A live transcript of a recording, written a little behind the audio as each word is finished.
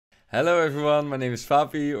Hello everyone, my name is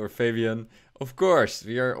Faapi or Fabian. Of course,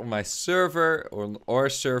 we are on my server, on our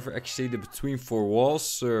server, actually the Between Four Walls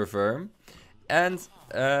server. And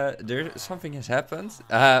something has happened.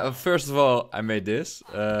 First of all, I made this.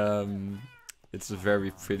 It's a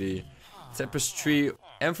very pretty tapestry.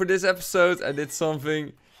 And for this episode, I did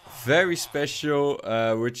something very special,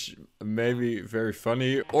 which may be very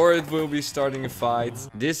funny, or it will be starting a fight.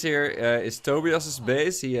 This here is Tobias's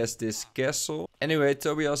base. He has this castle. Anyway,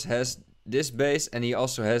 Tobias has this base and he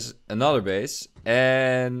also has another base.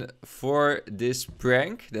 And for this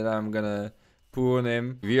prank that I'm gonna pull on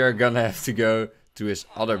him, we are gonna have to go to his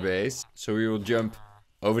other base. So we will jump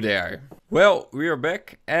over there. Well, we are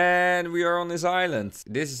back and we are on his island.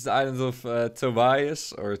 This is the island of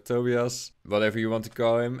Tobias or Tobias, whatever you want to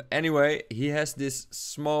call him. Anyway, he has this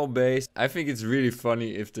small base. I think it's really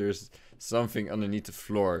funny if there's something underneath the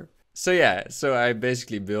floor. So yeah, so I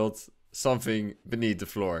basically built something beneath the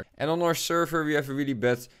floor. And on our server we have a really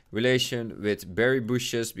bad relation with berry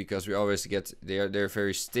bushes because we always get, they're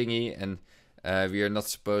very stingy and we are not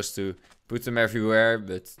supposed to put them everywhere,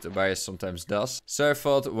 but Tobias sometimes does. So I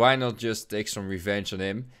thought, why not just take some revenge on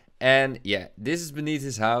him? And yeah, this is beneath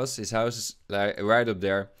his house. His house is like right up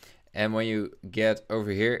there. And when you get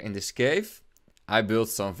over here in this cave, I built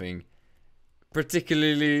something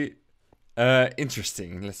particularly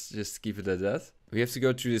interesting. Let's just keep it at that. We have to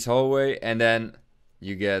go through this hallway and then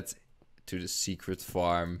you get to the secret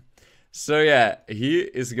farm. So yeah, he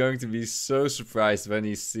is going to be so surprised when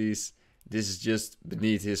he sees this is just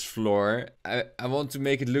beneath his floor. I want to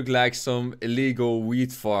make it look like some illegal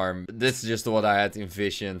wheat farm. That's just what I had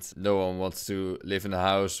envisioned. No one wants to live in a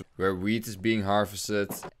house where wheat is being harvested.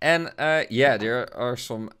 And yeah, there are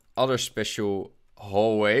some other special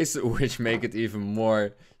hallways which make it even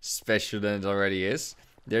more special than it already is.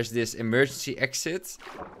 There's this emergency exit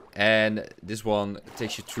and this one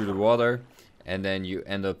takes you through the water and then you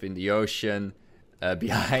end up in the ocean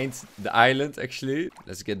behind the island actually.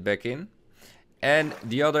 Let's get back in. And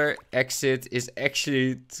the other exit is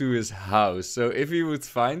actually to his house. So if he would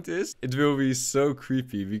find this, it will be so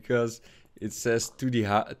creepy because it says to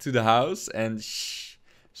the house and shh.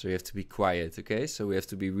 So you have to be quiet, okay? So we have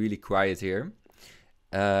to be really quiet here.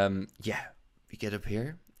 Yeah, we get up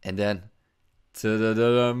here and then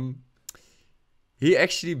he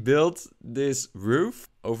actually built this roof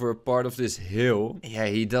over a part of this hill. Yeah,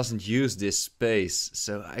 he doesn't use this space,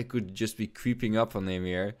 so I could just be creeping up on him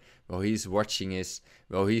here while he's watching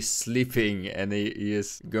while he's sleeping and he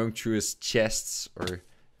is going through his chests or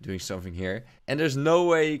doing something here. And there's no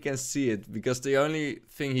way he can see it because the only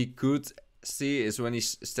thing he could see is when he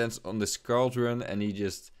stands on this cauldron and he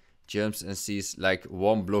just jumps and sees like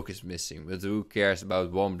one block is missing. But who cares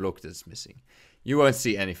about one block that's missing? You won't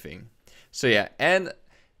see anything. So yeah, and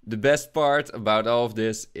the best part about all of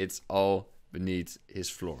this, it's all beneath his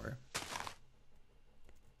floor.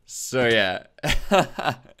 So yeah.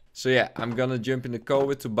 So yeah, I'm gonna jump in the call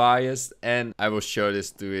with Tobias and I will show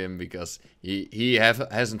this to him because he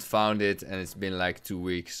hasn't found it and it's been like 2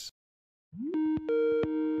 weeks.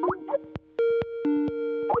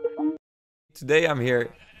 Today I'm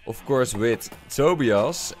here, of course, with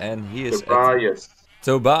Tobias and he is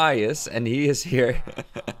Tobias, and he is here.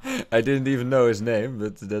 I didn't even know his name,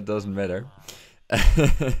 but that doesn't matter.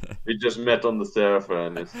 We just met on the server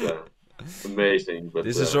and it's amazing. But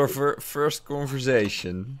this is our first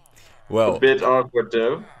conversation. Well, a bit awkward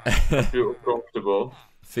though. I feel comfortable.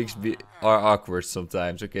 Things are awkward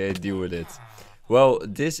sometimes. Okay, deal with it. Well,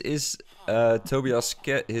 this is Tobias'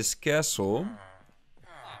 his castle,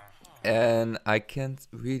 and I can't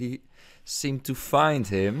really seem to find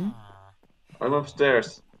him. I'm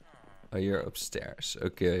upstairs. Oh, you're upstairs.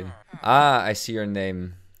 Okay. Ah, I see your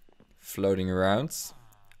name floating around.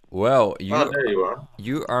 Well, there you are.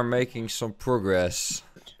 You are making some progress.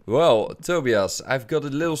 Well, Tobias, I've got a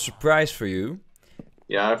little surprise for you.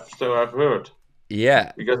 Yeah, so I've heard.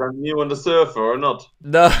 Yeah. Because I'm new on the server or not?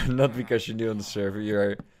 No, not because you're new on the server.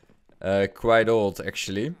 You're quite old,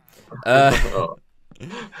 actually.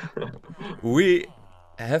 We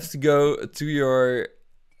have to go to your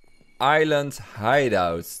island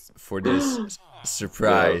hideout for this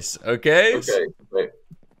surprise. Yeah. Okay? Okay. Wait.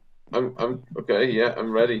 I'm okay. Yeah,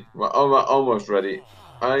 I'm ready. Well, I'm almost ready.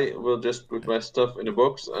 I will just put my stuff in a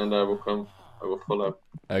box and I will come. I will follow.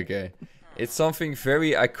 Okay. It's something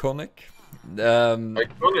very iconic.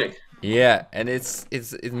 Iconic. Yeah, and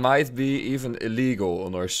it might be even illegal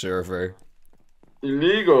on our server.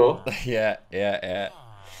 Illegal? Yeah.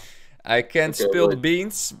 I can't spill the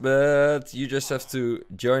beans, but you just have to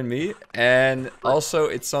join me. And also,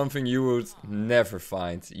 it's something you would never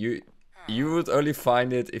find. You would only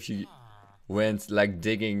find it if you went like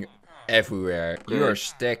digging everywhere. Okay. You are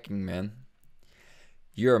stacking, man.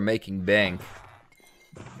 You are making bank.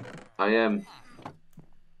 I am.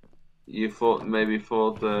 You maybe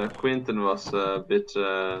thought Quinton was a bit,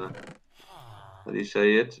 how do you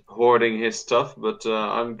say it? Hoarding his stuff, but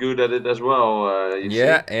I'm good at it as well. You see?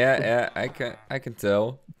 Yeah. I can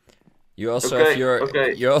tell. You also have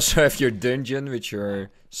Okay. you also have your dungeon with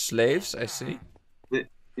your slaves. I see.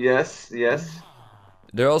 Yes.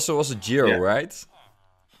 There also was a geo, Yeah. right?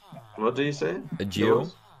 What do you say? A There geo,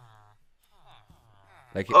 was?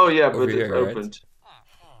 like Oh yeah, over but it's here, right? opened.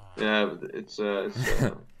 Yeah, but it's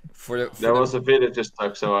for there the was a villager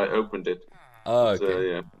stuck, so I opened it. oh, But okay.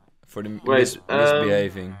 yeah. For the Wait.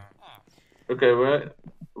 misbehaving. Okay. Where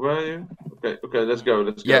are you? Okay. Let's go.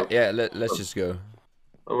 Let's Yeah, go. let's just go.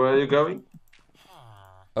 Oh, where are you going?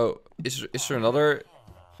 Oh, is there another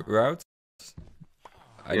route?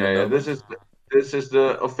 I don't Yeah. know. This is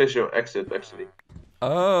the official exit, actually.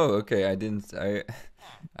 Oh, okay. I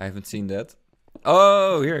haven't seen that.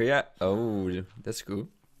 Oh, here, yeah. Oh, that's cool.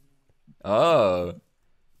 Oh,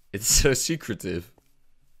 it's so secretive.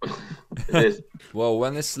 It is. Well,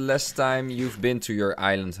 when is the last time you've been to your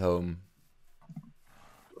island home?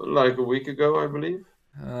 Like a week ago, I believe.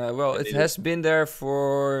 Well, it has been there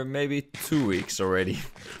for maybe 2 weeks already.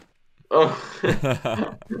 Oh.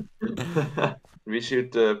 We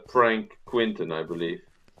should prank Quinton, I believe.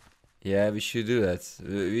 Yeah, we should do that.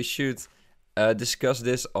 We should discuss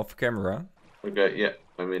this off camera. Okay, yeah,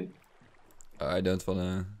 I'm in. I don't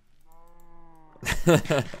wanna.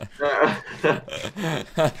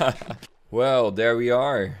 Well, there we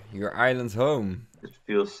are. Your island home. It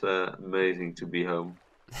feels amazing to be home.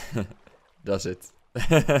 Does it?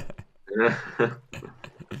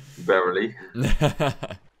 Barely.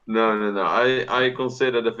 No. I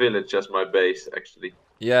consider the village as my base, actually.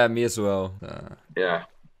 Yeah, me as well. Yeah.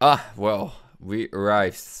 Well, we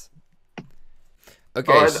arrived.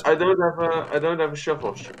 Okay. Oh, I don't have a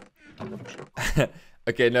shovel.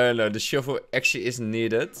 Okay, no. The shovel actually isn't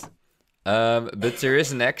needed. But there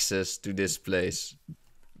is an access to this place.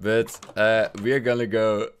 But we're gonna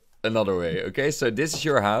go another way. Okay, so this is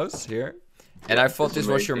your house here. And I thought this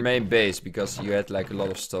was your main base because you had like a lot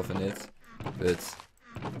of stuff in it. But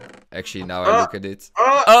actually now I look at it.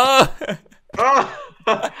 Oh!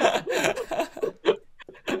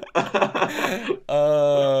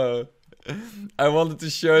 Oh! I wanted to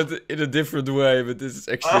show it in a different way, but this is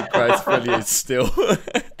actually quite funny still.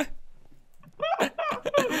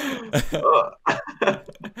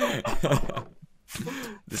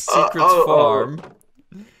 The secret farm.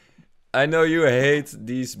 I know you hate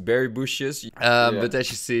these berry bushes, but as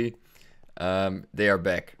you see, they are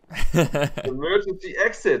back. Emergency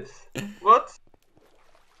exit. What?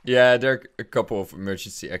 Yeah, there are a couple of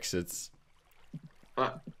emergency exits. You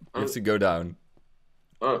have to go down.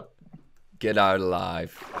 Oh. Get out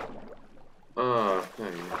alive. Oh,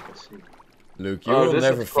 okay, I see. Luke, you will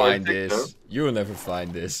never find this. You will never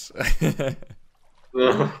find this.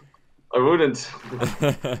 No, I wouldn't.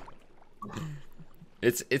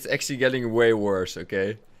 It's actually getting way worse,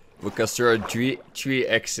 okay? Because there are three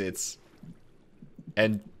exits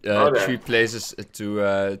and 3 places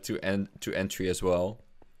to entry as well.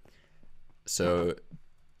 So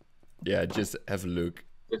yeah, just have a look.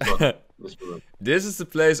 This is the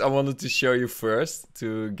place I wanted to show you first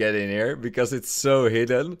to get in here because it's so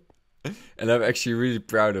hidden, and I'm actually really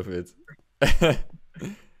proud of it.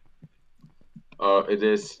 Oh, it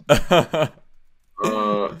is. It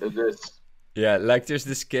is. Yeah, like there's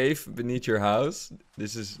this cave beneath your house.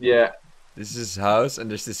 This is his house, and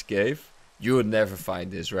there's this cave. You would never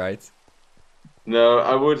find this, right? No,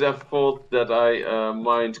 I would have thought that I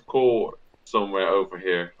mined coal somewhere over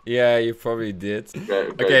here. Yeah, you probably did.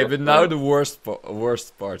 Okay, but now the worst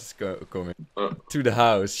part is coming. To the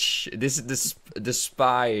house. Shh, this is the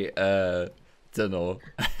spy tunnel.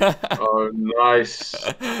 Oh, nice.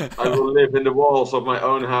 I will live in the walls of my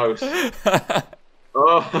own house.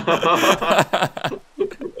 Oh.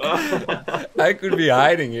 I could be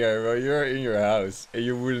hiding here while you're in your house and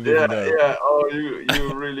you wouldn't even know. Yeah. Oh,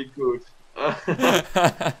 you really could.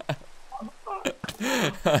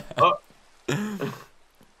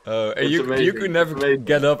 Oh, and you could never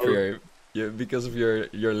get up here, because of your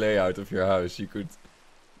layout of your house. You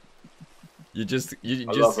just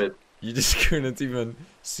couldn't even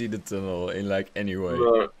see the tunnel in like any way.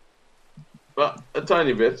 Well, a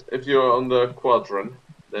tiny bit. If you're on the quadrant,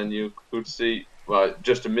 then you could see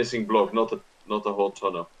just a missing block, not a whole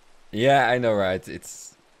tunnel. Yeah, I know, right?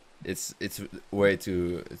 It's way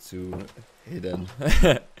too hidden.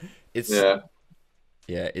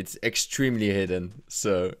 It's extremely hidden.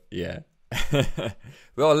 So yeah,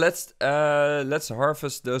 Well, let's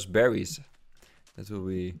harvest those berries. That will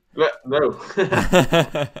be. No.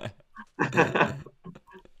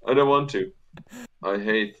 I don't want to. I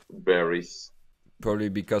hate berries. Probably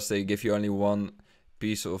because they give you only one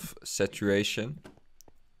piece of saturation.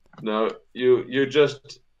 No, you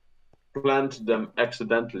just plant them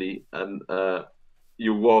accidentally and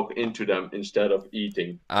you walk into them instead of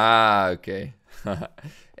eating. Ah, okay.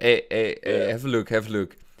 Hey, Yeah. have a look, have a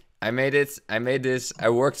look. I made it. I made this. I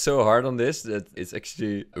worked so hard on this that it's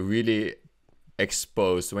actually really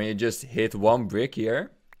exposed. When you just hit one brick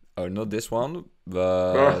here. Oh, not this one,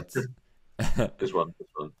 but This one.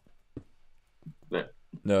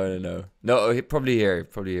 No. No, probably here,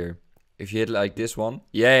 probably here. If you hit like this one,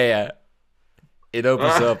 yeah. It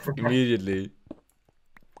opens up immediately.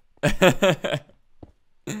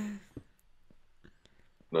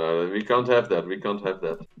 No, we can't have that. We can't have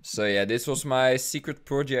that. So yeah, this was my secret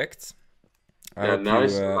project. I Yeah, hope you,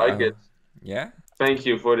 nice. I like it. Yeah? Thank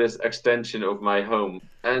you for this extension of my home.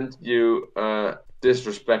 And you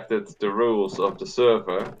disrespected the rules of the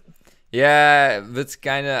server. Yeah, but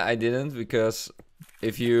kinda I didn't, because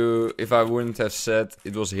if I wouldn't have said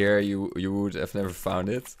it was here, you would have never found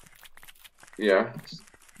it. Yeah,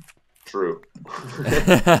 true.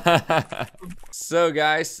 So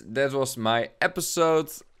guys, that was my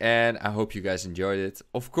episode, and I hope you guys enjoyed it.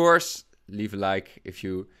 Of course, leave a like if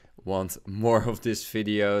you want more of these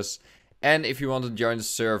videos. And if you want to join the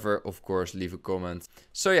server, of course, leave a comment.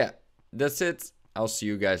 So yeah, that's it. I'll see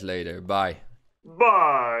you guys later. Bye.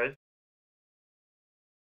 Bye.